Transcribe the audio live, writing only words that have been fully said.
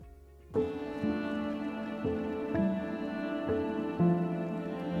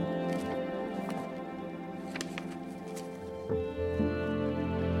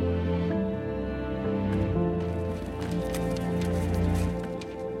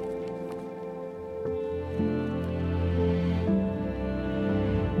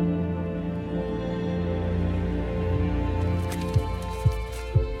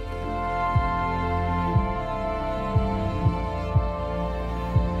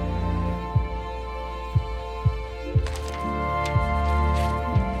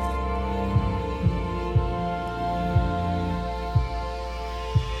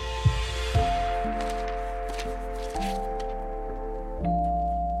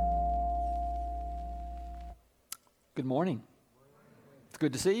Good morning. It's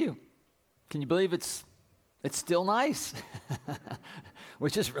good to see you. Can you believe it's still nice?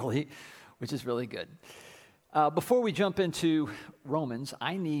 which is really good. Before we jump into Romans,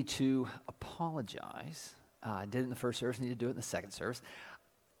 I need to apologize. I did it in the first service. I need to do it in the second service.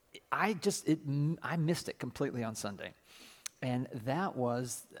 I missed it completely on Sunday, and that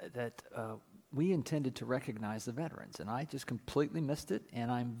was that we intended to recognize the veterans, and I just completely missed it,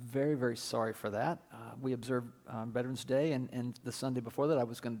 and I'm very, very sorry for that. We observed Veterans Day, and the Sunday before that, I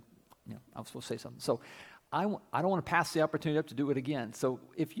was supposed to say something. So I don't want to pass the opportunity up to do it again. So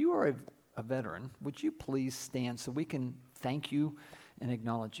if you are a veteran, would you please stand so we can thank you and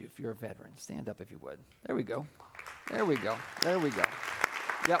acknowledge you if you're a veteran? Stand up if you would. There we go. There we go. There we go.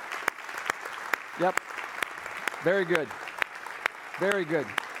 Yep. Very good. Very good.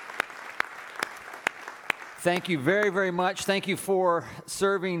 Thank you very, very much. Thank you for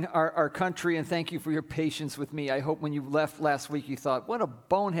serving our country, and thank you for your patience with me. I hope when you left last week you thought, what a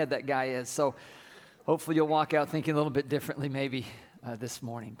bonehead that guy is. So hopefully you'll walk out thinking a little bit differently maybe this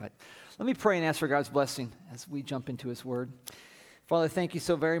morning. But let me pray and ask for God's blessing as we jump into His Word. Father, thank you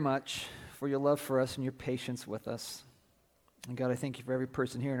so very much for your love for us and your patience with us. And God, I thank you for every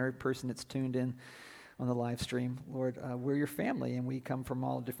person here and every person that's tuned in on the live stream. Lord, we're your family, and we come from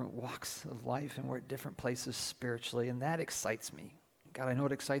all different walks of life, and we're at different places spiritually, and that excites me. God, I know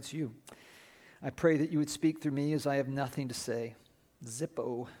it excites you. I pray that you would speak through me as I have nothing to say.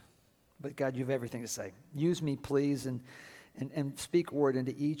 Zippo. But God, you have everything to say. Use me, please, and speak a word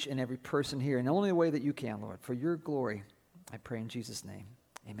into each and every person here in the only way that you can, Lord. For your glory, I pray in Jesus' name.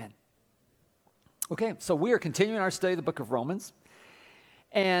 Amen. Okay, so we are continuing our study of the book of Romans.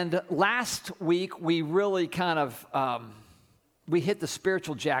 And last week, we really kind of, we hit the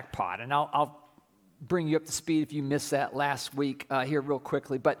spiritual jackpot. And I'll bring you up to speed if you missed that last week here real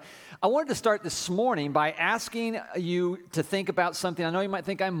quickly. But I wanted to start this morning by asking you to think about something. I know you might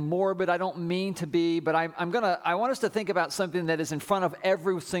think I'm morbid. I don't mean to be. But I want us to think about something that is in front of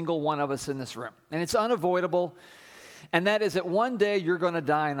every single one of us in this room. And it's unavoidable. And that is that one day you're going to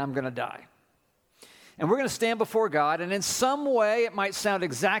die and I'm going to die. And we're going to stand before God, and in some way, it might sound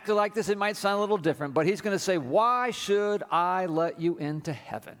exactly like this. It might sound a little different, but He's going to say, why should I let you into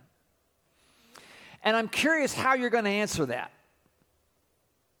heaven? And I'm curious how you're going to answer that.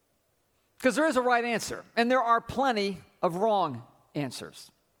 Because there is a right answer, and there are plenty of wrong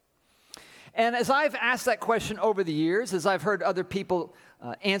answers. And as I've asked that question over the years, as I've heard other people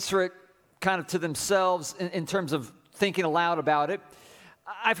answer it kind of to themselves in terms of thinking aloud about it,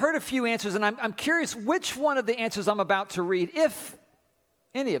 I've heard a few answers, and I'm curious which one of the answers I'm about to read, if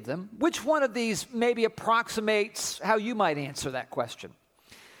any of them, which one of these maybe approximates how you might answer that question.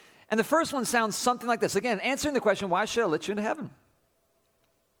 And the first one sounds something like this. Again, answering the question, why should I let you into heaven?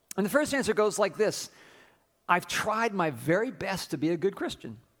 And the first answer goes like this: I've tried my very best to be a good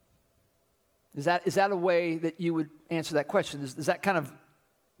Christian. Is that a way that you would answer that question? Does that kind of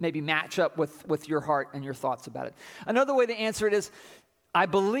maybe match up with your heart and your thoughts about it? Another way to answer it is, I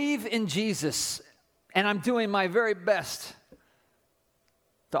believe in Jesus, and I'm doing my very best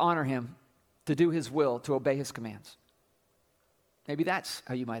to honor Him, to do His will, to obey His commands. Maybe that's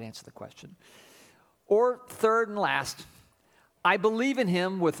how you might answer the question. Or third and last, I believe in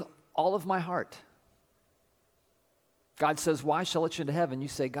Him with all of my heart. God says, why shall I let you into heaven? You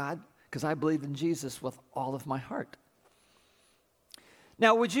say, God, because I believe in Jesus with all of my heart.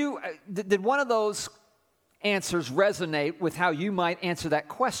 Now, did one of those answers resonate with how you might answer that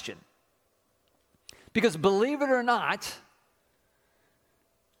question? Because believe it or not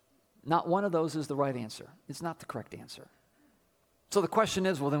one of those is the right answer. It's not the correct answer. So the question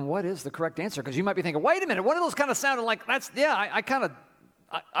is, well, then what is the correct answer? Because you might be thinking, wait a minute, one of those kind of sounded like, I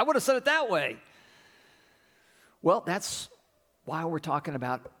would have said it that way. Well, that's why we're talking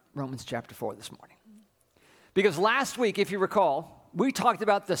about Romans chapter 4 this morning. Because last week, if you recall, we talked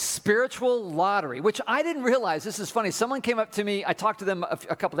about the spiritual lottery, which I didn't realize. This is funny. Someone came up to me. I talked to them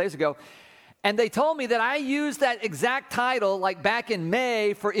a couple days ago, and they told me that I used that exact title like back in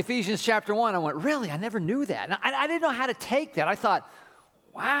May for Ephesians chapter 1. I went, really? I never knew that. And I didn't know how to take that. I thought,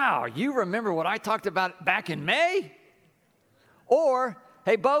 wow, you remember what I talked about back in May? Or,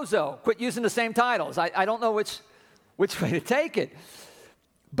 hey, bozo, quit using the same titles. I don't know which way to take it.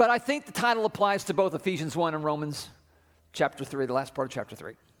 But I think the title applies to both Ephesians 1 and Romans chapter 3, the last part of chapter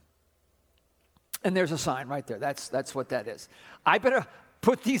 3. And there's a sign right there. That's what that is. I better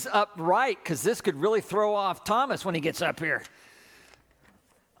put these up right, because this could really throw off Thomas when he gets up here.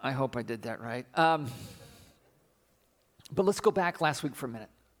 I hope I did that right. But let's go back last week for a minute.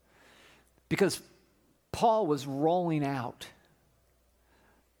 Because Paul was rolling out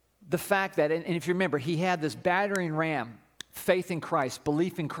the fact that, and if you remember, he had this battering ram, faith in Christ,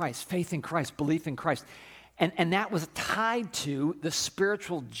 belief in Christ, faith in Christ, belief in Christ. And that was tied to the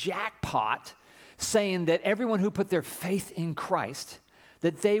spiritual jackpot, saying that everyone who put their faith in Christ,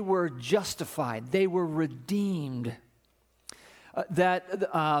 that they were justified, they were redeemed,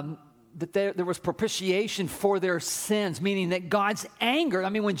 that there was propitiation for their sins, meaning that God's anger, I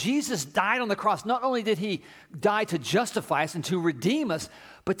mean, when Jesus died on the cross, not only did he die to justify us and to redeem us,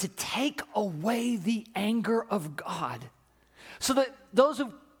 but to take away the anger of God. So that those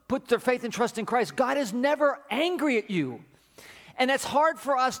who put their faith and trust in Christ, God is never angry at you. And that's hard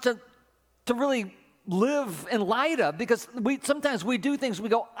for us to really live in light of, because sometimes we do things, we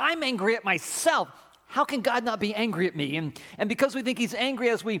go, I'm angry at myself. How can God not be angry at me? And because we think he's angry,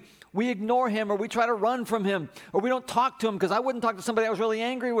 as we ignore him, or we try to run from him, or we don't talk to him, because I wouldn't talk to somebody I was really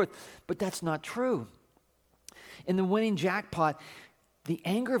angry with. But that's not true. In the winning jackpot, the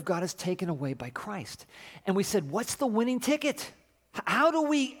anger of God is taken away by Christ. And we said, what's the winning ticket? How do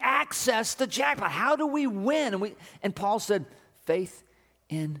we access the jackpot? How do we win? And Paul said, faith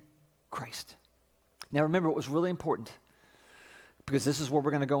in Christ. Now remember, it was really important, because this is where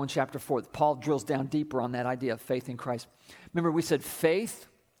we're going to go in chapter 4. Paul drills down deeper on that idea of faith in Christ. Remember, we said faith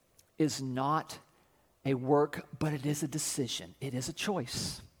is not a work, but it is a decision. It is a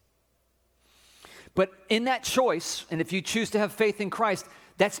choice. But in that choice, and if you choose to have faith in Christ,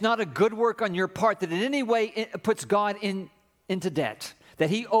 that's not a good work on your part that in any way puts God into debt, that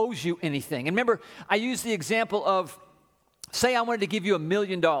he owes you anything. And remember, I used the example of, say I wanted to give you $1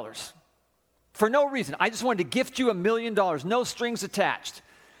 million. For no reason. I just wanted to gift you $1 million, no strings attached.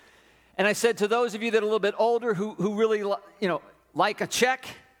 And I said to those of you that are a little bit older who really, like a check,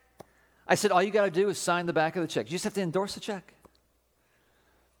 I said, all you got to do is sign the back of the check. You just have to endorse the check.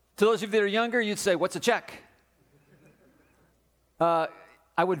 To those of you that are younger, you'd say, what's a check? I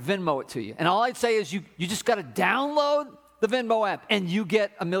would Venmo it to you. And all I'd say is you just got to download the Venmo app and you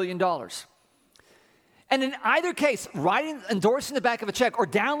get $1 million. And in either case, endorsing the back of a check or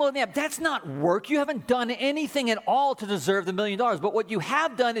downloading the app, that's not work. You haven't done anything at all to deserve the $1 million. But what you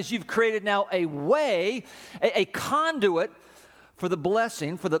have done is you've created now a way, a conduit for the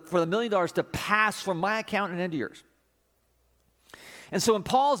blessing, for the $1 million to pass from my account and into yours. And so when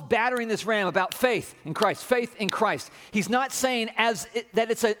Paul's battering this ram about faith in Christ, he's not saying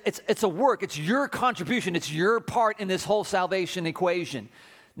that it's a work, it's your contribution, it's your part in this whole salvation equation.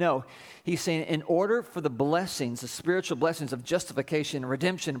 No, he's saying in order for the blessings, the spiritual blessings of justification,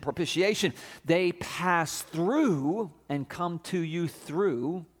 redemption, and propitiation, they pass through and come to you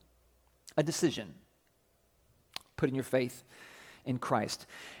through a decision, putting your faith in Christ.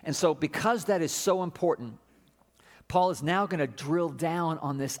 And so because that is so important, Paul is now going to drill down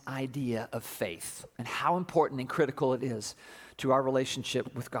on this idea of faith and how important and critical it is to our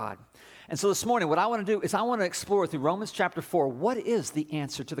relationship with God. And so this morning, what I want to do is I want to explore through Romans chapter 4, what is the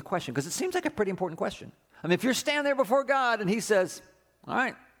answer to the question? Because it seems like a pretty important question. I mean, if you're standing there before God and he says, all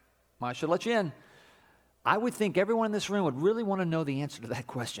right, well, I should let you in, I would think everyone in this room would really want to know the answer to that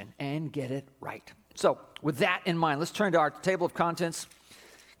question and get it right. So with that in mind, let's turn to our table of contents.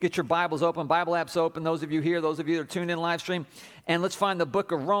 Get your Bibles open, Bible apps open, those of you here, those of you that are tuned in live stream, and let's find the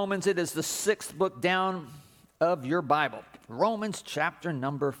book of Romans. It is the 6th book down of your Bible, Romans chapter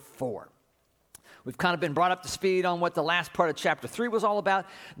number 4. We've kind of been brought up to speed on what the last part of chapter 3 was all about.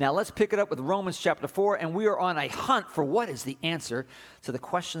 Now let's pick it up with Romans chapter 4, and we are on a hunt for what is the answer to the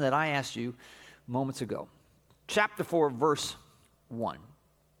question that I asked you moments ago. Chapter 4, verse 1.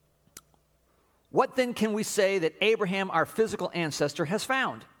 What then can we say that Abraham, our physical ancestor, has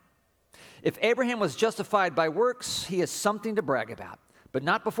found? If Abraham was justified by works, he has something to brag about, but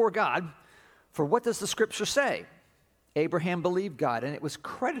not before God. For what does the scripture say? Abraham believed God, and it was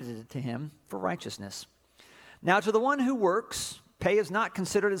credited to him for righteousness. Now to the one who works, pay is not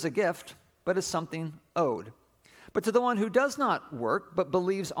considered as a gift, but as something owed. But to the one who does not work, but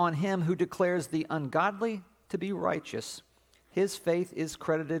believes on him who declares the ungodly to be righteous, his faith is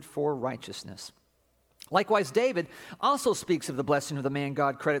credited for righteousness. Likewise, David also speaks of the blessing of the man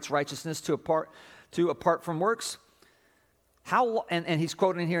God credits righteousness to apart from works. And he's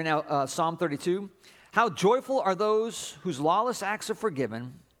quoting here now Psalm 32. How joyful are those whose lawless acts are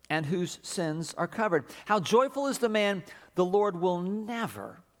forgiven and whose sins are covered. How joyful is the man the Lord will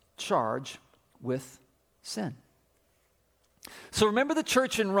never charge with sin. So remember the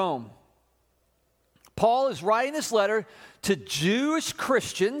church in Rome. Paul is writing this letter to Jewish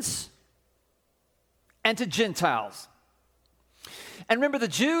Christians and to Gentiles. And remember, the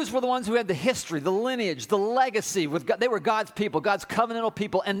Jews were the ones who had the history, the lineage, the legacy with God. They were God's people, God's covenantal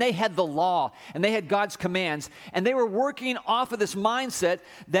people, and they had the law, and they had God's commands. And they were working off of this mindset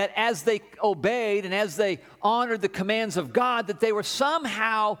that as they obeyed and as they honored the commands of God, that they were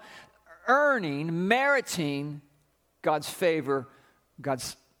somehow meriting God's favor,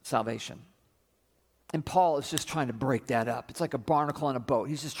 God's salvation. And Paul is just trying to break that up. It's like a barnacle on a boat.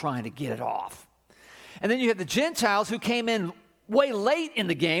 He's just trying to get it off. And then you had the Gentiles who came in way late in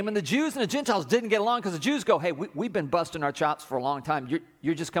the game, and the Jews and the Gentiles didn't get along because the Jews go, hey, we've been busting our chops for a long time.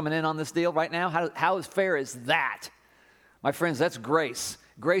 You're just coming in on this deal right now? How fair is that? My friends, that's grace.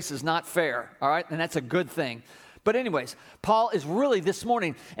 Grace is not fair, all right? And that's a good thing. But anyways, Paul is really this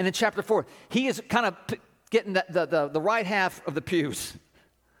morning, and in chapter 4, he is kind of getting the right half of the pews.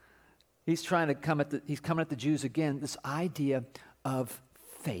 He's trying to he's coming at the Jews again, this idea of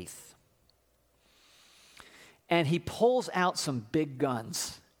faith. And he pulls out some big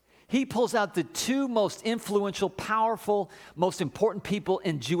guns. He pulls out the two most influential, powerful, most important people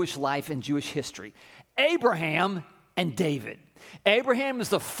in Jewish life and Jewish history, Abraham and David. Abraham is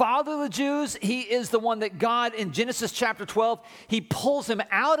the father of the Jews. He is the one that God, in Genesis chapter 12, he pulls him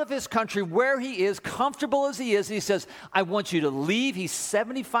out of his country where he is, comfortable as he is. And he says, I want you to leave. He's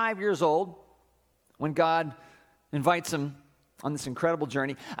 75 years old when God invites him on this incredible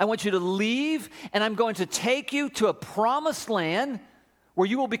journey. I want you to leave, and I'm going to take you to a promised land where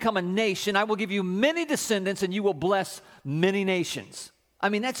you will become a nation. I will give you many descendants, and you will bless many nations. I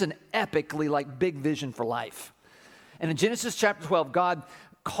mean, that's an epically big vision for life. And in Genesis chapter 12, God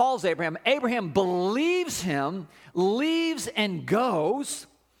calls Abraham. Abraham believes him, leaves and goes.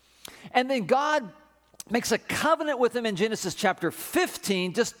 And then God makes a covenant with him in Genesis chapter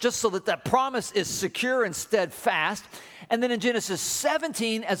 15, just so that promise is secure and steadfast. And then in Genesis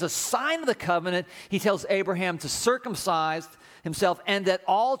 17, as a sign of the covenant, he tells Abraham to circumcise himself, and that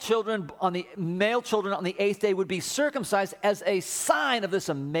all male children on the 8th day would be circumcised as a sign of this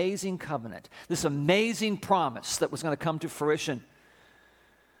amazing covenant, this amazing promise that was going to come to fruition.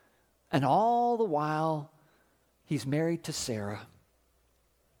 And all the while, he's married to Sarah,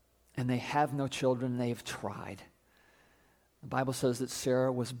 and they have no children. They have tried. The Bible says that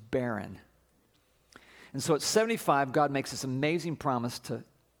Sarah was barren. And so at 75, God makes this amazing promise to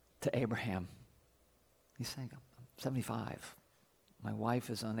Abraham. He's saying, I'm 75. My wife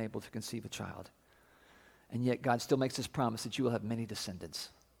is unable to conceive a child. And yet God still makes this promise that you will have many descendants,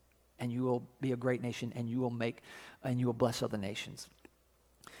 and you will be a great nation, and you will bless other nations.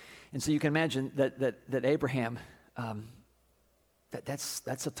 And so you can imagine that Abraham,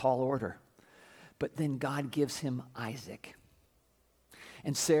 that's a tall order. But then God gives him Isaac.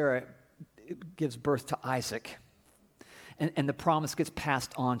 And Sarah gives birth to Isaac. And the promise gets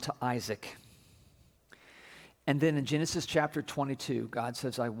passed on to Isaac. And then in Genesis chapter 22, God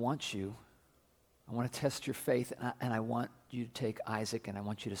says, I want to test your faith, and I want you to take Isaac, and I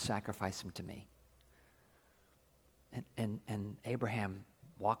want you to sacrifice him to me. And Abraham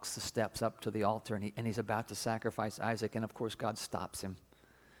walks the steps up to the altar, and he's about to sacrifice Isaac, and of course God stops him.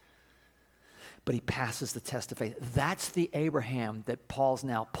 But he passes the test of faith. That's the Abraham that Paul's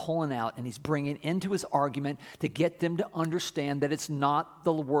now pulling out, and he's bringing into his argument to get them to understand that it's not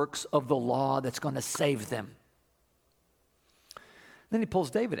the works of the law that's going to save them. Then he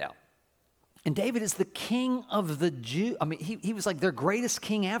pulls David out. And David is the king of the Jews. I mean, he was like their greatest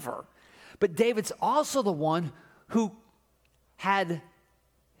king ever. But David's also the one who had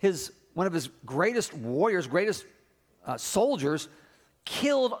one of his greatest warriors, greatest soldiers,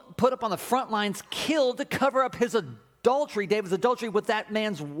 killed, put up on the front lines, killed to cover up his adultery, David's adultery with that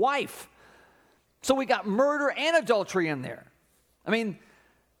man's wife. So we got murder and adultery in there. I mean,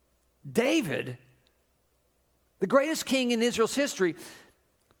 David, the greatest king in Israel's history,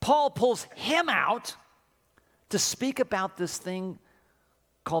 Paul pulls him out to speak about this thing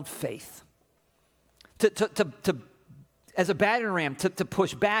called faith. To as a battering ram, to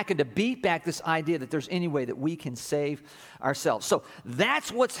push back and to beat back this idea that there's any way that we can save ourselves. So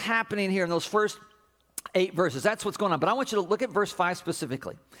that's what's happening here in those first 8 verses. That's what's going on. But I want you to look at verse 5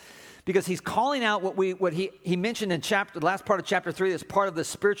 specifically, because he's calling out what he mentioned in the last part of chapter 3 as part of the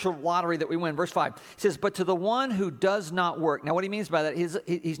spiritual lottery that we win. Verse 5, he says, but to the one who does not work. Now what he means by that is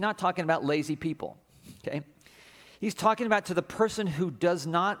he's not talking about lazy people, okay? He's talking about to the person who does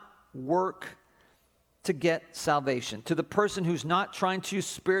not work to get salvation, to the person who's not trying to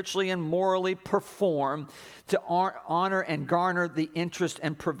spiritually and morally perform to honor and garner the interest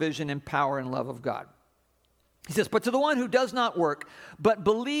and provision and power and love of God. He says, but to the one who does not work, but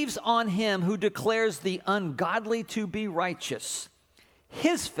believes on him who declares the ungodly to be righteous,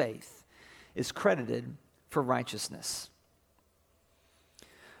 his faith is credited for righteousness.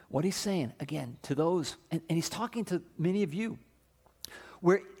 What he's saying, again, to those, and he's talking to many of you,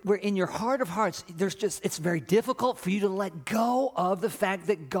 where in your heart of hearts, it's very difficult for you to let go of the fact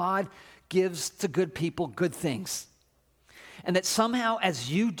that God gives to good people good things. And that somehow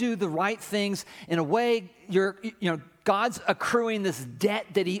as you do the right things, in a way, God's accruing this debt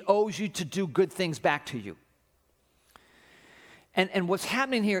that he owes you to do good things back to you. And what's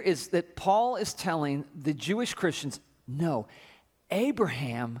happening here is that Paul is telling the Jewish Christians, no,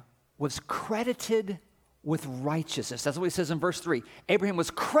 Abraham was credited with righteousness. That's what he says in verse 3. Abraham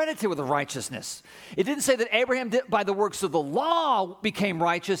was credited with righteousness. It didn't say that Abraham by the works of the law became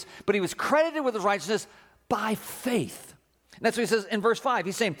righteous, but he was credited with righteousness by faith. And that's what he says in verse 5.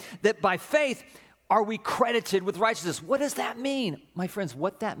 He's saying that by faith are we credited with righteousness. What does that mean? My friends,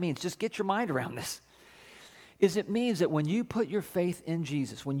 what that means, just get your mind around this, is it means that when you put your faith in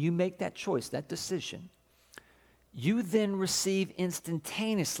Jesus, when you make that choice, that decision, you then receive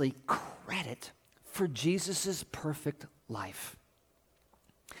instantaneously credit for Jesus' perfect life.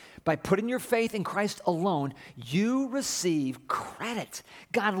 By putting your faith in Christ alone, you receive credit.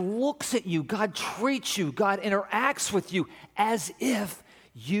 God looks at you, God treats you, God interacts with you as if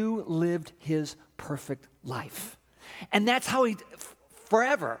you lived his perfect life. And that's how he,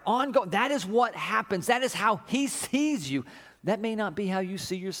 forever, ongoing, that is what happens. That is how he sees you. That may not be how you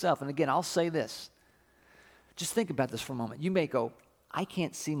see yourself. And again, I'll say this. Just think about this for a moment. You may go, I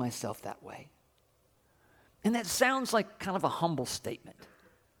can't see myself that way. And that sounds like kind of a humble statement,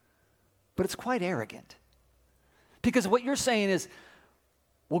 but it's quite arrogant. Because what you're saying is,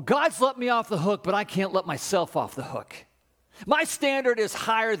 well, God's let me off the hook, but I can't let myself off the hook. My standard is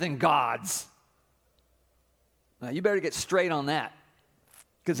higher than God's. Now, you better get straight on that,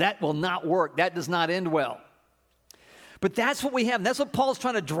 because that will not work. That does not end well. But that's what we have. And that's what Paul's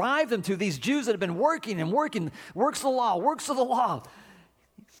trying to drive them to, these Jews that have been working, works of the law.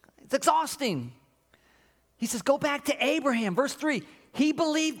 It's exhausting. He says, go back to Abraham. Verse 3, he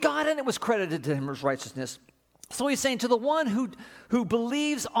believed God and it was credited to him as righteousness. So he's saying to the one who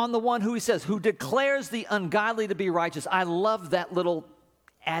believes on the one who he says, who declares the ungodly to be righteous. I love that little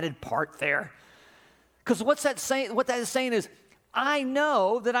added part there. Because what that is saying is, I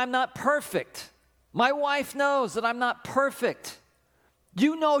know that I'm not perfect. My wife knows that I'm not perfect.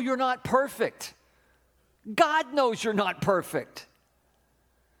 You know you're not perfect. God knows you're not perfect.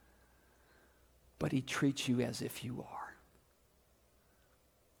 But he treats you as if you are.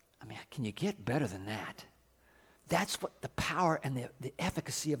 I mean, can you get better than that? That's what the power and the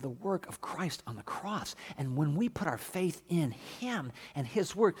efficacy of the work of Christ on the cross. And when we put our faith in him and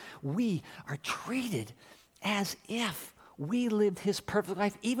his work, we are treated as if we lived his perfect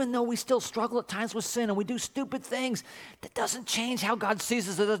life, even though we still struggle at times with sin and we do stupid things. That doesn't change how God sees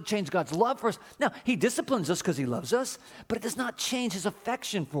us. It doesn't change God's love for us. No, he disciplines us because he loves us, but it does not change his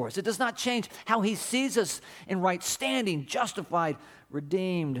affection for us. It does not change how he sees us in right standing, justified,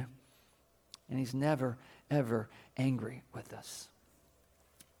 redeemed. And he's never, ever angry with us.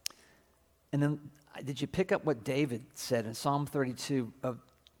 And then, did you pick up what David said in Psalm 32 of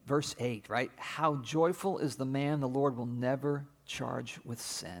verse 8, right? How joyful is the man the Lord will never charge with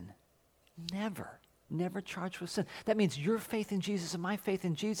sin. Never charge with sin. That means your faith in Jesus and my faith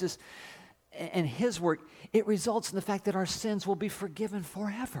in Jesus and his work, it results in the fact that our sins will be forgiven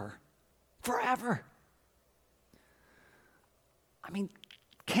forever. Forever. I mean,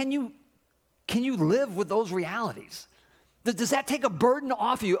 can you live with those realities? Does that take a burden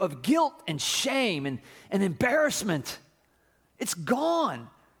off you of guilt and shame and embarrassment? It's gone.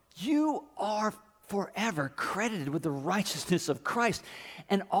 You are forever credited with the righteousness of Christ.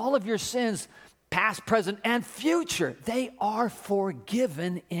 And all of your sins, past, present, and future, they are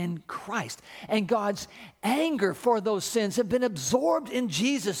forgiven in Christ. And God's anger for those sins have been absorbed in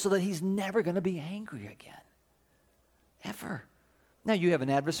Jesus so that he's never going to be angry again. Ever. Now, you have an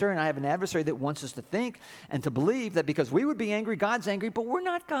adversary, and I have an adversary that wants us to think and to believe that because we would be angry, God's angry, but we're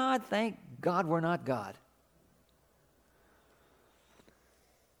not God. Thank God we're not God.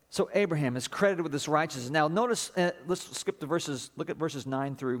 So Abraham is credited with this righteousness. Now notice, let's skip the verses, look at verses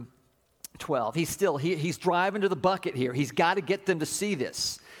 9 through 12. He's driving to the bucket here. He's got to get them to see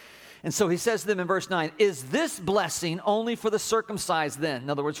this. And so he says to them in verse 9, is this blessing only for the circumcised then? In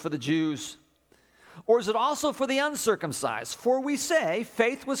other words, for the Jews. Or is it also for the uncircumcised? For we say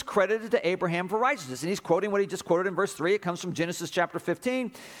faith was credited to Abraham for righteousness. And he's quoting what he just quoted in verse 3. It comes from Genesis chapter 15.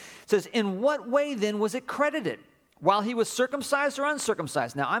 It says, in what way then was it credited? While he was circumcised or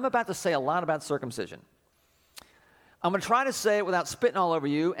uncircumcised? Now, I'm about to say a lot about circumcision. I'm going to try to say it without spitting all over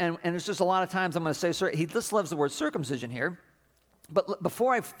you, and there's just a lot of times I'm going to say, he just loves the word circumcision here. But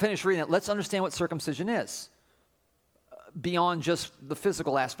before I finish reading it, let's understand what circumcision is. beyond just the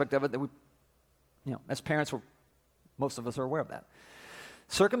physical aspect of it that we, as parents, most of us are aware of that.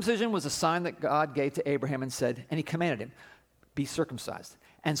 Circumcision was a sign that God gave to Abraham and he commanded him, be circumcised,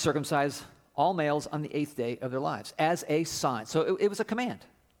 and circumcise all males on the 8th day of their lives as a sign. So it was a command.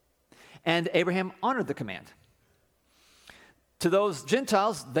 And Abraham honored the command. To those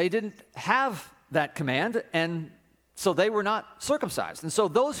Gentiles, they didn't have that command, and so they were not circumcised. And so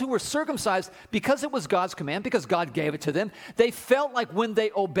those who were circumcised, because it was God's command, because God gave it to them, they felt like when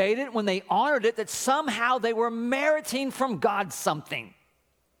they obeyed it, when they honored it, that somehow they were meriting from God something.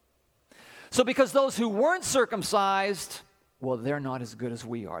 So because those who weren't circumcised, well, they're not as good as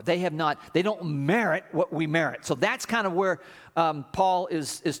we are. They don't merit what we merit. So that's kind of where Paul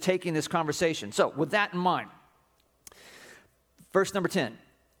is taking this conversation. So with that in mind, verse number 10.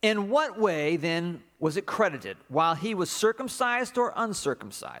 In what way, then, was it credited? While he was circumcised or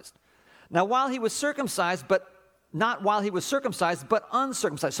uncircumcised? Now, while he was circumcised, but not while he was circumcised, but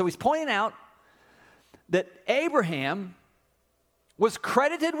uncircumcised. So he's pointing out that Abraham was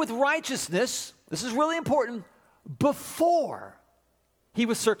credited with righteousness, this is really important, before he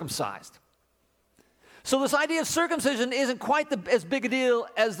was circumcised. So this idea of circumcision isn't quite as big a deal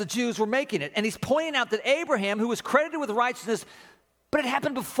as the Jews were making it. And he's pointing out that Abraham, who was credited with righteousness, but it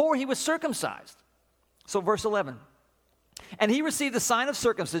happened before he was circumcised. So verse 11. And he received the sign of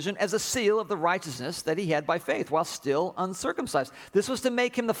circumcision as a seal of the righteousness that he had by faith, while still uncircumcised. This was to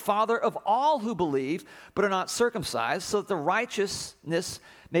make him the father of all who believe, but are not circumcised, so that the righteousness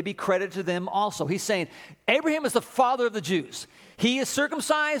may be credited to them also. He's saying, Abraham is the father of the Jews. He is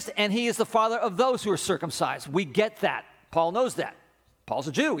circumcised, and he is the father of those who are circumcised. We get that. Paul knows that. Paul's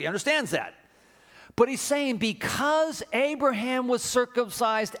a Jew. He understands that. But he's saying because Abraham was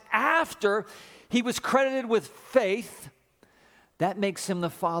circumcised after he was credited with faith, that makes him the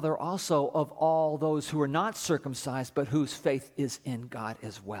father also of all those who are not circumcised, but whose faith is in God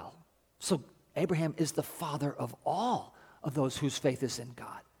as well. So Abraham is the father of all of those whose faith is in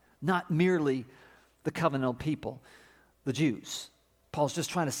God, not merely the covenantal people, the Jews. Paul's just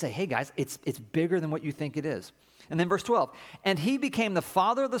trying to say, hey guys, it's bigger than what you think it is. And then verse 12, and he became the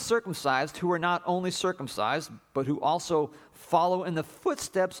father of the circumcised who are not only circumcised, but who also follow in the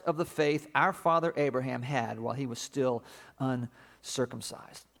footsteps of the faith our father Abraham had while he was still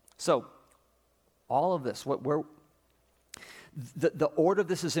uncircumcised. So all of this, the order of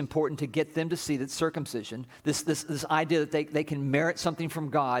this is important to get them to see that circumcision, this idea that they can merit something from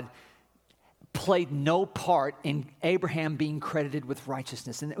God, played no part in Abraham being credited with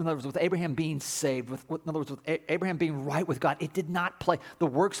righteousness. In other words, with Abraham being saved, in other words, with Abraham being right with God, it did not play. The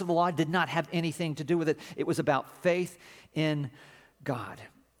works of the law did not have anything to do with it. It was about faith in God.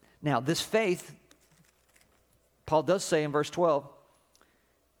 Now, this faith, Paul does say in verse 12,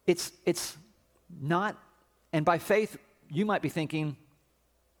 it's not, and by faith, you might be thinking,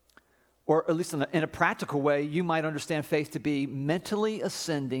 or at least in a practical way, you might understand faith to be mentally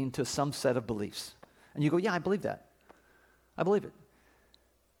ascending to some set of beliefs. And you go, yeah, I believe that. I believe it.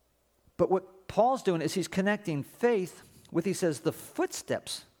 But what Paul's doing is he's connecting faith with, he says, the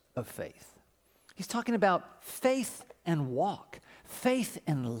footsteps of faith. He's talking about faith and walk, faith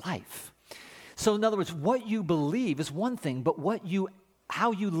and life. So in other words, what you believe is one thing, but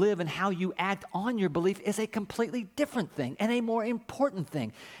how you live and how you act on your belief is a completely different thing and a more important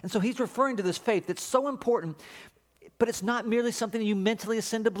thing. And so he's referring to this faith that's so important, but it's not merely something you mentally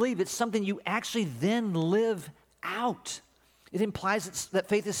ascend to believe. It's something you actually then live out. It implies that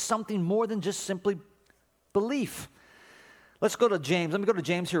faith is something more than just simply belief. Let's go to James. Let me go to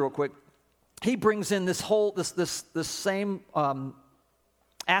James here real quick. He brings in this same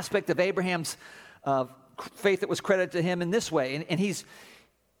aspect of Abraham's faith that was credited to him in this way. And he's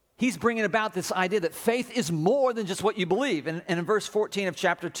bringing about this idea that faith is more than just what you believe. And in verse 14 of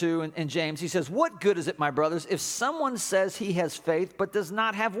chapter 2 in James, he says, what good is it, my brothers, if someone says he has faith but does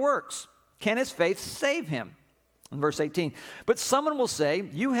not have works? Can his faith save him? In verse 18, but someone will say,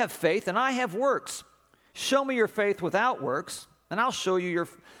 you have faith and I have works. Show me your faith without works, and I'll show you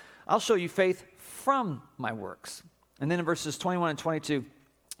faith from my works. And then in verses 21 and 22,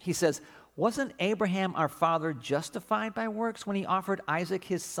 he says, wasn't Abraham our father justified by works when he offered Isaac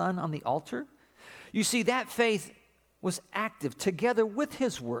his son on the altar? You see, that faith was active together with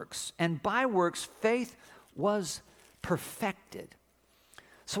his works, and by works, faith was perfected.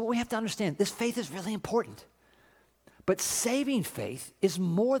 So what we have to understand, this faith is really important. But saving faith is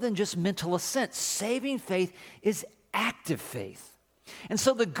more than just mental assent. Saving faith is active faith. And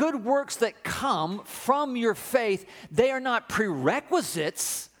so the good works that come from your faith, they are not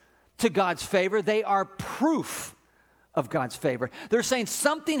prerequisites to God's favor. They are proof of God's favor. They're saying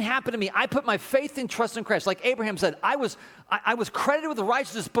something happened to me. I put my faith and trust in Christ. Like Abraham said, I was credited with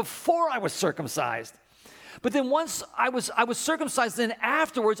righteousness before I was circumcised. But then once I was circumcised, then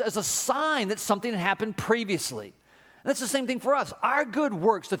afterwards as a sign that something had happened previously. And that's the same thing for us. Our good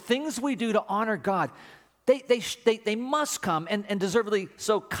works, the things we do to honor God, they must come, and deservedly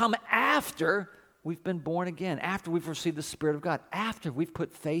so, come after we've been born again, after we've received the Spirit of God, after we've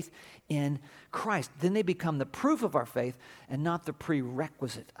put faith in Christ. Then they become the proof of our faith and not the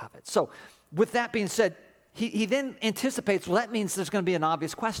prerequisite of it. So with that being said, he then anticipates, well, that means there's going to be an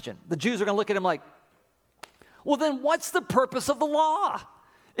obvious question. The Jews are going to look at him like, well, then what's the purpose of the law?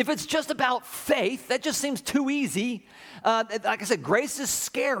 If it's just about faith, that just seems too easy. Like I said, grace is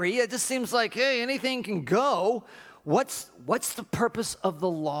scary. It just seems like, hey, anything can go. What's the purpose of the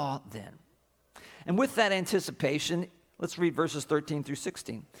law then? And with that anticipation, let's read verses 13 through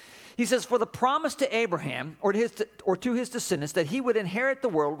 16. He says, for the promise to Abraham, or to his descendants, that he would inherit the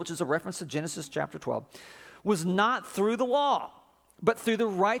world, which is a reference to Genesis chapter 12, was not through the law, but through the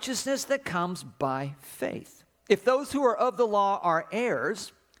righteousness that comes by faith. If those who are of the law are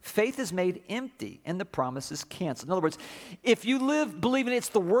heirs, faith is made empty and the promise is canceled. In other words, if you live believing it's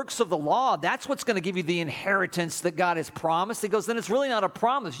the works of the law, that's what's going to give you the inheritance that God has promised. He goes, then it's really not a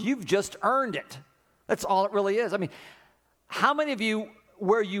promise. You've just earned it. That's all it really is. I mean, how many of you,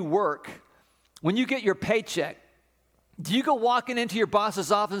 where you work, when you get your paycheck, do you go walking into your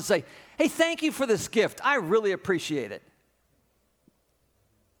boss's office and say, hey, thank you for this gift. I really appreciate it.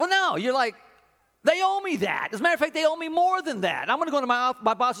 Well, no, you're like, they owe me that. As a matter of fact, they owe me more than that. I'm going to go to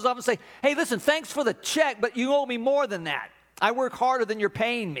my boss's office and say, hey, listen, thanks for the check, but you owe me more than that. I work harder than you're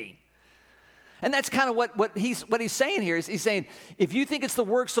paying me. And that's kind of what he's saying here. He's saying, if you think it's the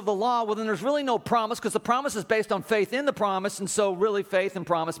works of the law, well, then there's really no promise, because the promise is based on faith in the promise, and so really faith and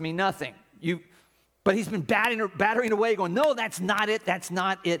promise mean nothing. But he's been battering away, going, no, that's not it. That's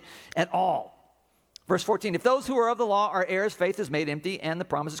not it at all. Verse 14, if those who are of the law are heirs, faith is made empty and the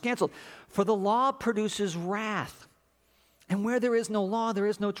promise is canceled. For the law produces wrath, and where there is no law, there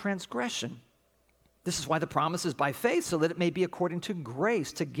is no transgression. This is why the promise is by faith, so that it may be according to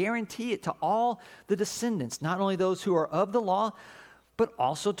grace, to guarantee it to all the descendants, not only those who are of the law, but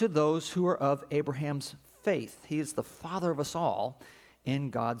also to those who are of Abraham's faith. He is the father of us all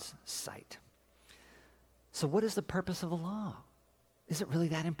in God's sight. So what is the purpose of the law? Is it really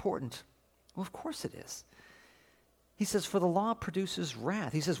that important? Well, of course it is. He says, for the law produces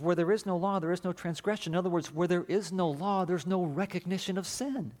wrath. He says, where there is no law, there is no transgression. In other words, where there is no law, there's no recognition of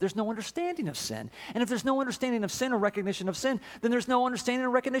sin. There's no understanding of sin. And if there's no understanding of sin or recognition of sin, then there's no understanding or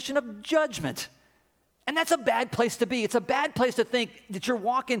recognition of judgment. And that's a bad place to be. It's a bad place to think that you're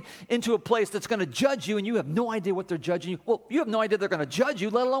walking into a place that's going to judge you and you have no idea what they're judging you. Well, you have no idea they're going to judge you,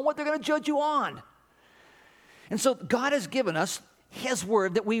 let alone what they're going to judge you on. And so God has given us His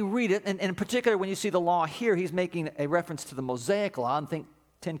word, that we read it, and in particular when you see the law here, he's making a reference to the Mosaic law, and think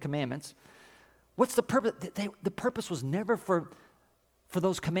 10 Commandments. What's the purpose? The purpose was never for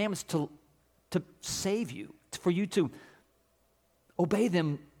those commandments to save you, for you to obey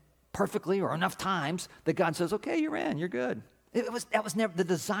them perfectly or enough times that God says, okay, you're in, you're good. That was never, the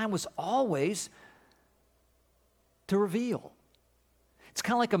design was always to reveal. It's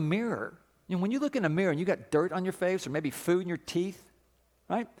kind of like a mirror. You know, when you look in a mirror and you got dirt on your face or maybe food in your teeth,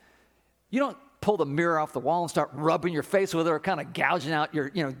 right? You don't pull the mirror off the wall and start rubbing your face with it or kind of gouging out your,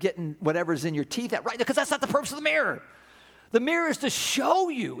 getting whatever's in your teeth out, right? Because that's not the purpose of the mirror. The mirror is to show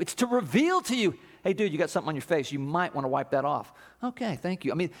you. It's to reveal to you, hey, dude, you got something on your face. You might want to wipe that off. Okay, thank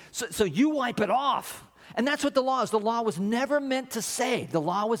you. I mean, so you wipe it off. And that's what the law is. The law was never meant to save. The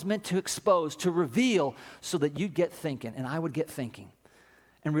law was meant to expose, to reveal, so that you'd get thinking, and I would get thinking,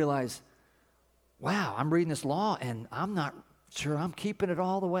 and realize, wow, I'm reading this law and I'm not sure I'm keeping it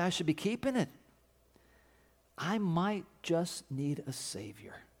all the way I should be keeping it. I might just need a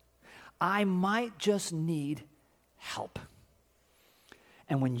Savior. I might just need help.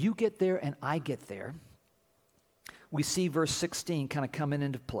 And when you get there and I get there, we see verse 16 kind of coming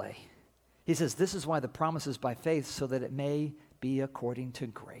into play. He says, this is why the promise is by faith, so that it may be according to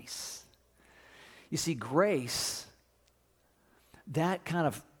grace. You see, grace, that kind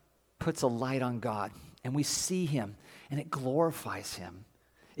of puts a light on God, and we see Him, and it glorifies Him.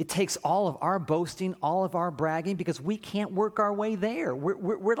 It takes all of our boasting, all of our bragging, because we can't work our way there.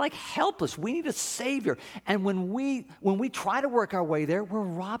 We're like helpless. We need a Savior. And when we try to work our way there, we're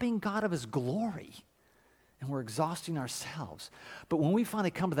robbing God of His glory, and we're exhausting ourselves. But when we finally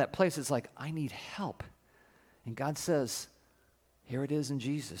come to that place, it's like, I need help. And God says, here it is in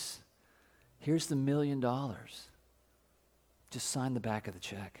Jesus. Here's the $1 million. Just sign the back of the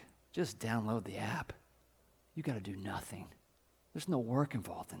check. Just download the app. you got to do nothing. There's no work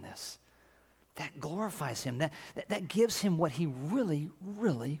involved in this. That glorifies him. That gives him what he really,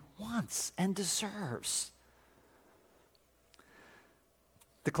 really wants and deserves.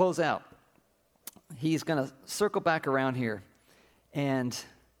 To close out, he's going to circle back around here, and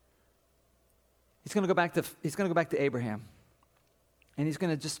he's going to go back to Abraham, and he's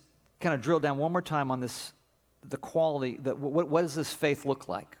going to just kind of drill down one more time on this, the quality, what does this faith look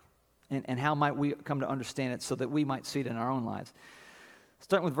like, and how might we come to understand it so that we might see it in our own lives.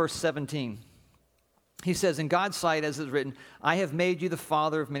 Starting with verse 17. He says, in God's sight, as is written, I have made you the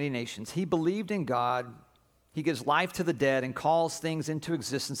father of many nations. He believed in God. He gives life to the dead and calls things into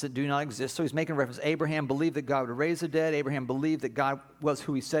existence that do not exist. So he's making reference. Abraham believed that God would raise the dead. Abraham believed that God was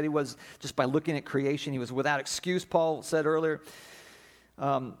who he said he was just by looking at creation. He was without excuse, Paul said earlier.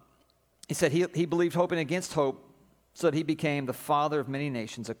 He said he believed hoping against hope, so that he became the father of many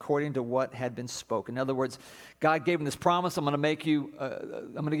nations according to what had been spoken. In other words, God gave him this promise, I'm going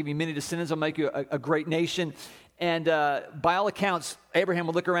to give you many descendants, I'll make you a great nation. And by all accounts, Abraham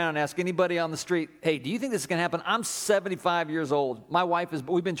would look around and ask anybody on the street, hey, do you think this is going to happen? I'm 75 years old.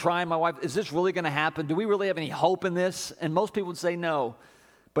 We've been trying, my wife, is this really going to happen? Do we really have any hope in this? And most people would say no.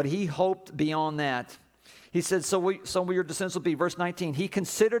 But he hoped beyond that. He said, so your descendants will be. Verse 19, he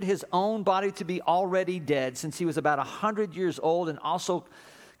considered his own body to be already dead since he was about 100 years old, and also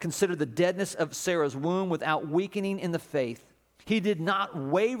considered the deadness of Sarah's womb without weakening in the faith. He did not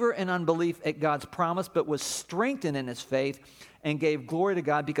waver in unbelief at God's promise, but was strengthened in his faith and gave glory to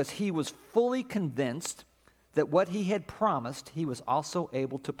God because he was fully convinced that what he had promised he was also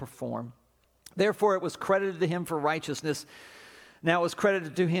able to perform. Therefore it was credited to him for righteousness. Now it was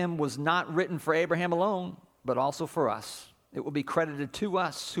credited to him was not written for Abraham alone, but also for us. It will be credited to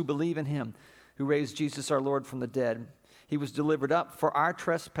us who believe in him, who raised Jesus our Lord from the dead. He was delivered up for our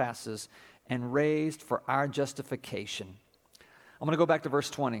trespasses and raised for our justification. I'm going to go back to verse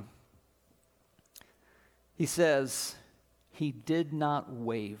 20. He says, he did not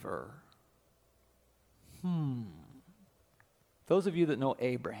waver. Those of you that know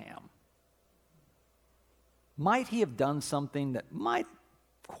Abraham, might he have done something that might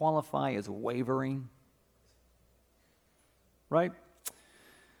qualify as wavering? Right?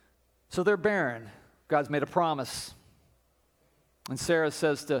 So they're barren. God's made a promise. And Sarah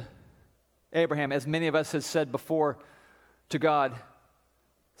says to Abraham, as many of us have said before to God,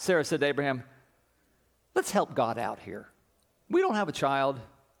 Sarah said to Abraham, let's help God out here. We don't have a child.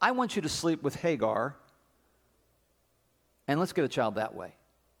 I want you to sleep with Hagar, and let's get a child that way.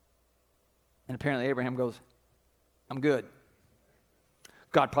 And apparently Abraham goes, I'm good.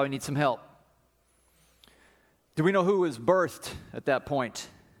 God probably needs some help. Do we know who was birthed at that point?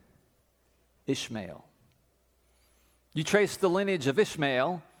 Ishmael. You trace the lineage of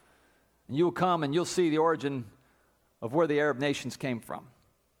Ishmael, and you will come and you'll see the origin of where the Arab nations came from.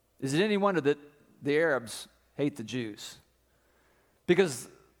 Is it any wonder that the Arabs hate the Jews? Because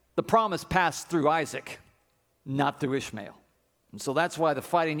the promise passed through Isaac, not through Ishmael. And so that's why the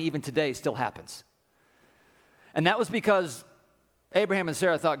fighting even today still happens. And that was because Abraham and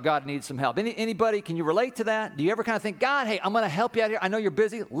Sarah thought God needed some help. Anybody, can you relate to that? Do you ever kind of think, God, hey, I'm going to help you out here. I know you're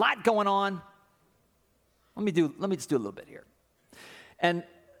busy, a lot going on. Let me just do a little bit here. And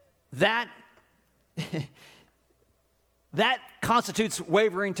that constitutes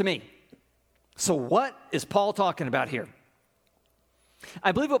wavering to me. So what is Paul talking about here?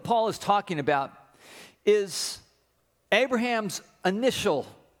 I believe what Paul is talking about is Abraham's initial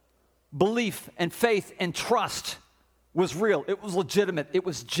belief and faith and trust was real. It was legitimate. It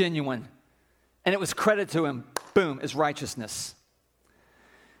was genuine. And it was credited to him, boom, as righteousness.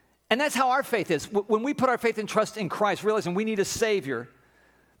 And that's how our faith is. When we put our faith and trust in Christ, realizing we need a Savior,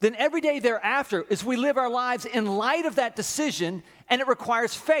 then every day thereafter is we live our lives in light of that decision, and it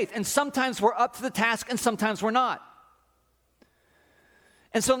requires faith. And sometimes we're up to the task, and sometimes we're not.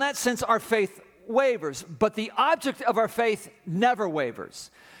 And so in that sense, our faith wavers, but the object of our faith never wavers.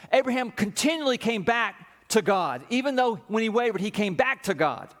 Abraham continually came back to God. Even though when he wavered, he came back to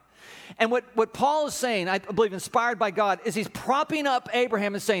God. And what Paul is saying, I believe inspired by God, is he's propping up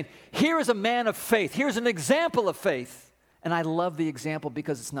Abraham and saying, here is a man of faith. Here's an example of faith. And I love the example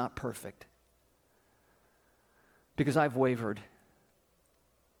because it's not perfect. Because I've wavered.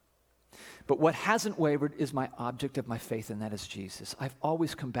 But what hasn't wavered is my object of my faith, and that is Jesus. I've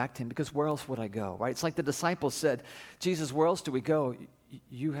always come back to him because where else would I go, right? It's like the disciples said, Jesus, where else do we go?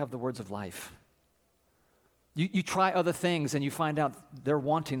 You have the words of life. You try other things and you find out they're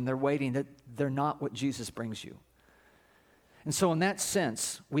wanting, they're waiting, that they're not what Jesus brings you. And so in that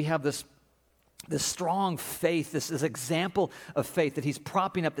sense, we have this this strong faith, this example of faith that he's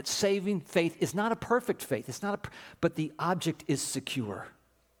propping up, that saving faith is not a perfect faith. But the object is secure.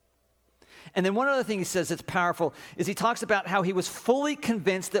 And then one other thing he says that's powerful is he talks about how he was fully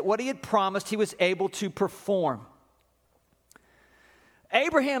convinced that what he had promised he was able to perform.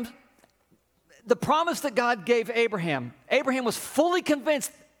 The promise that God gave Abraham was fully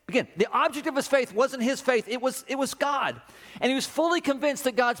convinced. Again, the object of his faith wasn't his faith, it was God. And he was fully convinced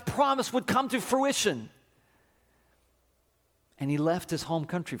that God's promise would come to fruition. And he left his home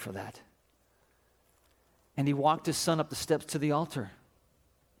country for that. And he walked his son up the steps to the altar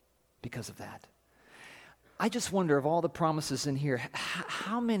because of that. I just wonder, of all the promises in here,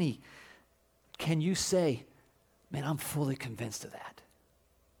 how many can you say, man, I'm fully convinced of that?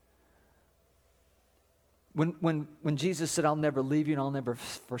 When Jesus said, I'll never leave you and I'll never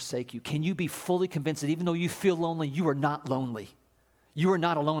forsake you, can you be fully convinced that even though you feel lonely, you are not lonely? You are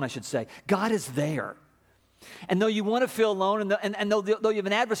not alone, I should say. God is there. And though you want to feel alone, and though you have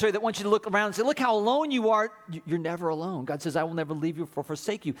an adversary that wants you to look around and say, look how alone you are, you're never alone. God says, I will never leave you or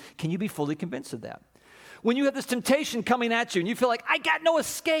forsake you. Can you be fully convinced of that? When you have this temptation coming at you and you feel like, I got no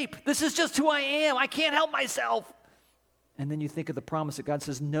escape. This is just who I am. I can't help myself. And then you think of the promise that God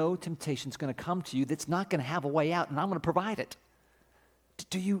says, no temptation is going to come to you that's not going to have a way out, and I'm going to provide it.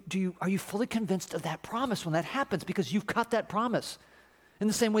 Are you fully convinced of that promise when that happens? Because you've cut that promise in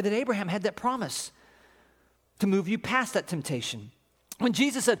the same way that Abraham had that promise to move you past that temptation. When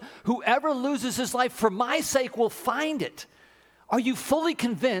Jesus said, whoever loses his life for my sake will find it. Are you fully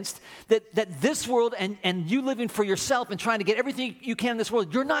convinced that this world and you living for yourself and trying to get everything you can in this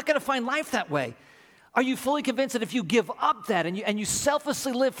world, you're not going to find life that way? Are you fully convinced that if you give up that and you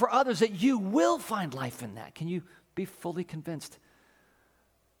selflessly live for others, that you will find life in that? Can you be fully convinced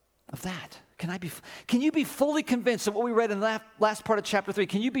of that? Can you be fully convinced of what we read in the last part of chapter 3?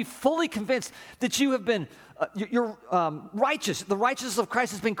 Can you be fully convinced that you have been, you're righteous, the righteousness of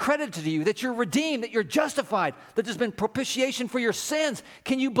Christ has been credited to you, that you're redeemed, that you're justified, that there's been propitiation for your sins?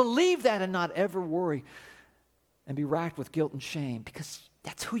 Can you believe that and not ever worry and be racked with guilt and shame? Because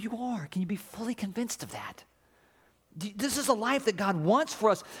that's who you are. Can you be fully convinced of that? This is a life that God wants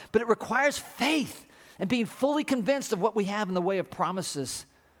for us, but it requires faith and being fully convinced of what we have in the way of promises.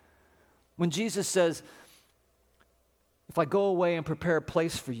 When Jesus says, if I go away and prepare a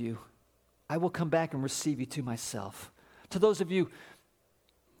place for you, I will come back and receive you to myself. To those of you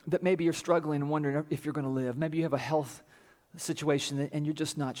that maybe you're struggling and wondering if you're going to live, maybe you have a health situation and you're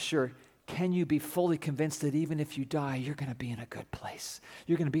just not sure, can you be fully convinced that even if you die, you're going to be in a good place?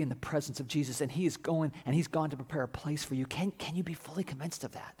 You're going to be in the presence of Jesus, and he's gone to prepare a place for you. Can you be fully convinced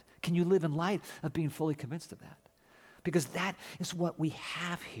of that? Can you live in light of being fully convinced of that? Because that is what we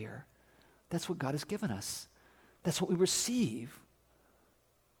have here. That's what God has given us. That's what we receive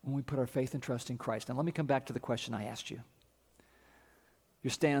when we put our faith and trust in Christ. Now let me come back to the question I asked you.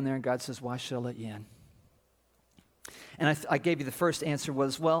 You're standing there and God says, why should I let you in? And I gave you the first answer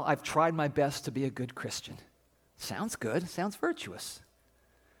was, well, I've tried my best to be a good Christian. Sounds good. Sounds virtuous.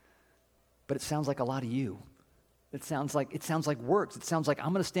 But it sounds like a lot of you. It sounds like works. It sounds like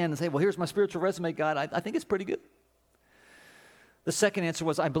I'm going to stand and say, well, here's my spiritual resume, God. I think it's pretty good. The second answer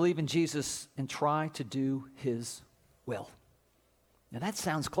was, I believe in Jesus and try to do his will. Now that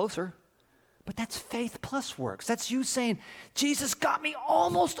sounds closer, but that's faith plus works. That's you saying, Jesus got me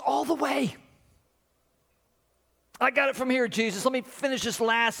almost all the way. I got it from here, Jesus. Let me finish this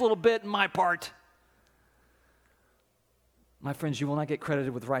last little bit in my part. My friends, you will not get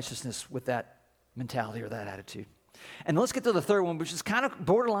credited with righteousness with that mentality or that attitude. And let's get to the third one, which is kind of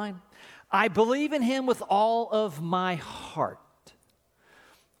borderline. I believe in him with all of my heart.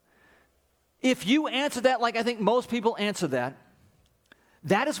 If you answer that like I think most people answer that,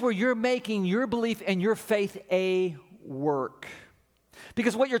 that is where you're making your belief and your faith a work.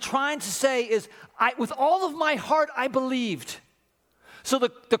 Because what you're trying to say is, with all of my heart, I believed. So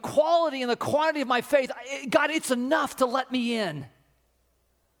the quality and the quantity of my faith, God, it's enough to let me in.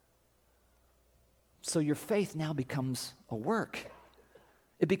 So your faith now becomes a work.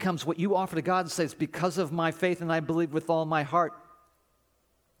 It becomes what you offer to God and says, because of my faith and I believe with all my heart,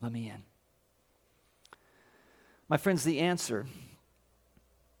 let me in. My friends, the answer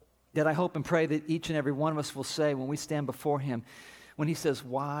that I hope and pray that each and every one of us will say when we stand before him, when he says,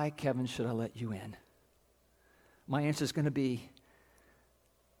 why, Kevin, should I let you in? My answer is going to be,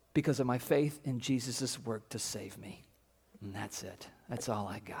 because of my faith in Jesus' work to save me. And that's it. That's all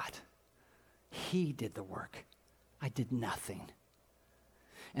I got. He did the work. I did nothing.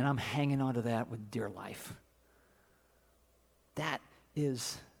 And I'm hanging on to that with dear life. That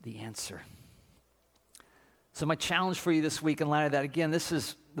is the answer. So my challenge for you this week in light of that, again, this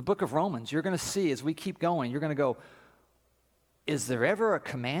is the book of Romans, you're going to see as we keep going, you're going to go, is there ever a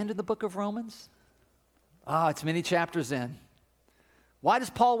command in the book of Romans? It's many chapters in. Why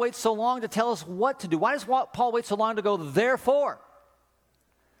does Paul wait so long to tell us what to do? Why does Paul wait so long to go, therefore?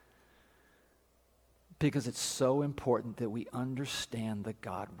 Because it's so important that we understand the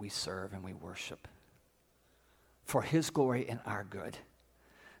God we serve and we worship for his glory and our good.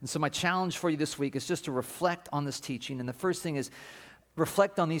 And so my challenge for you this week is just to reflect on this teaching. And the first thing is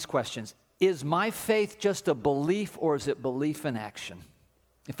reflect on these questions. Is my faith just a belief, or is it belief in action?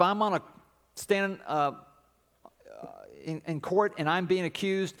 If I'm on a stand in court and I'm being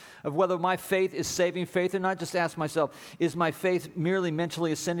accused of whether my faith is saving faith or not, just ask myself, is my faith merely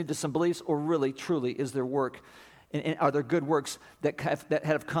mentally ascending to some beliefs, or really, truly, is there work, and are there good works that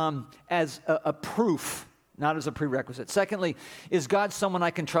have come as a proof, not as a prerequisite? Secondly, is God someone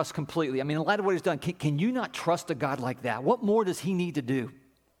I can trust completely? I mean, in light of what he's done, can you not trust a God like that? What more does he need to do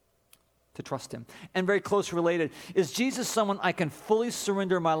to trust him? And very close related, is Jesus someone I can fully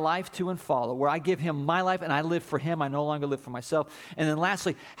surrender my life to and follow, where I give him my life and I live for him, I no longer live for myself? And then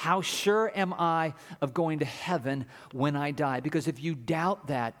lastly, how sure am I of going to heaven when I die? Because if you doubt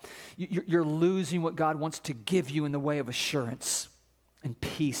that, you're losing what God wants to give you in the way of assurance and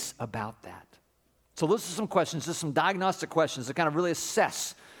peace about that. So those are some questions, just some diagnostic questions to kind of really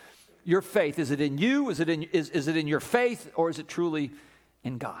assess your faith. Is it in you? Is it in your faith? Or is it truly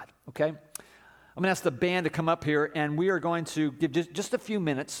in God? Okay? I'm going to ask the band to come up here, and we are going to give just a few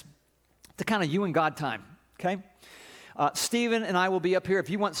minutes to kind of you and God time. Okay? Stephen and I will be up here. If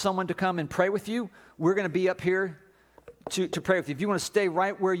you want someone to come and pray with you, we're going to be up here to pray with you. If you want to stay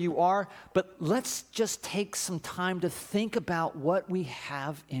right where you are, but let's just take some time to think about what we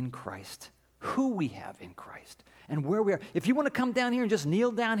have in Christ, who we have in Christ, and where we are. If you want to come down here and just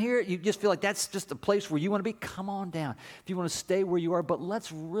kneel down here, you just feel like that's just a place where you want to be, come on down. If you want to stay where you are, but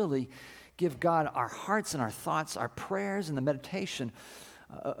let's really give God our hearts and our thoughts, our prayers, and the meditation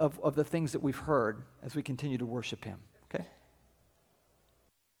of the things that we've heard as we continue to worship him. Okay?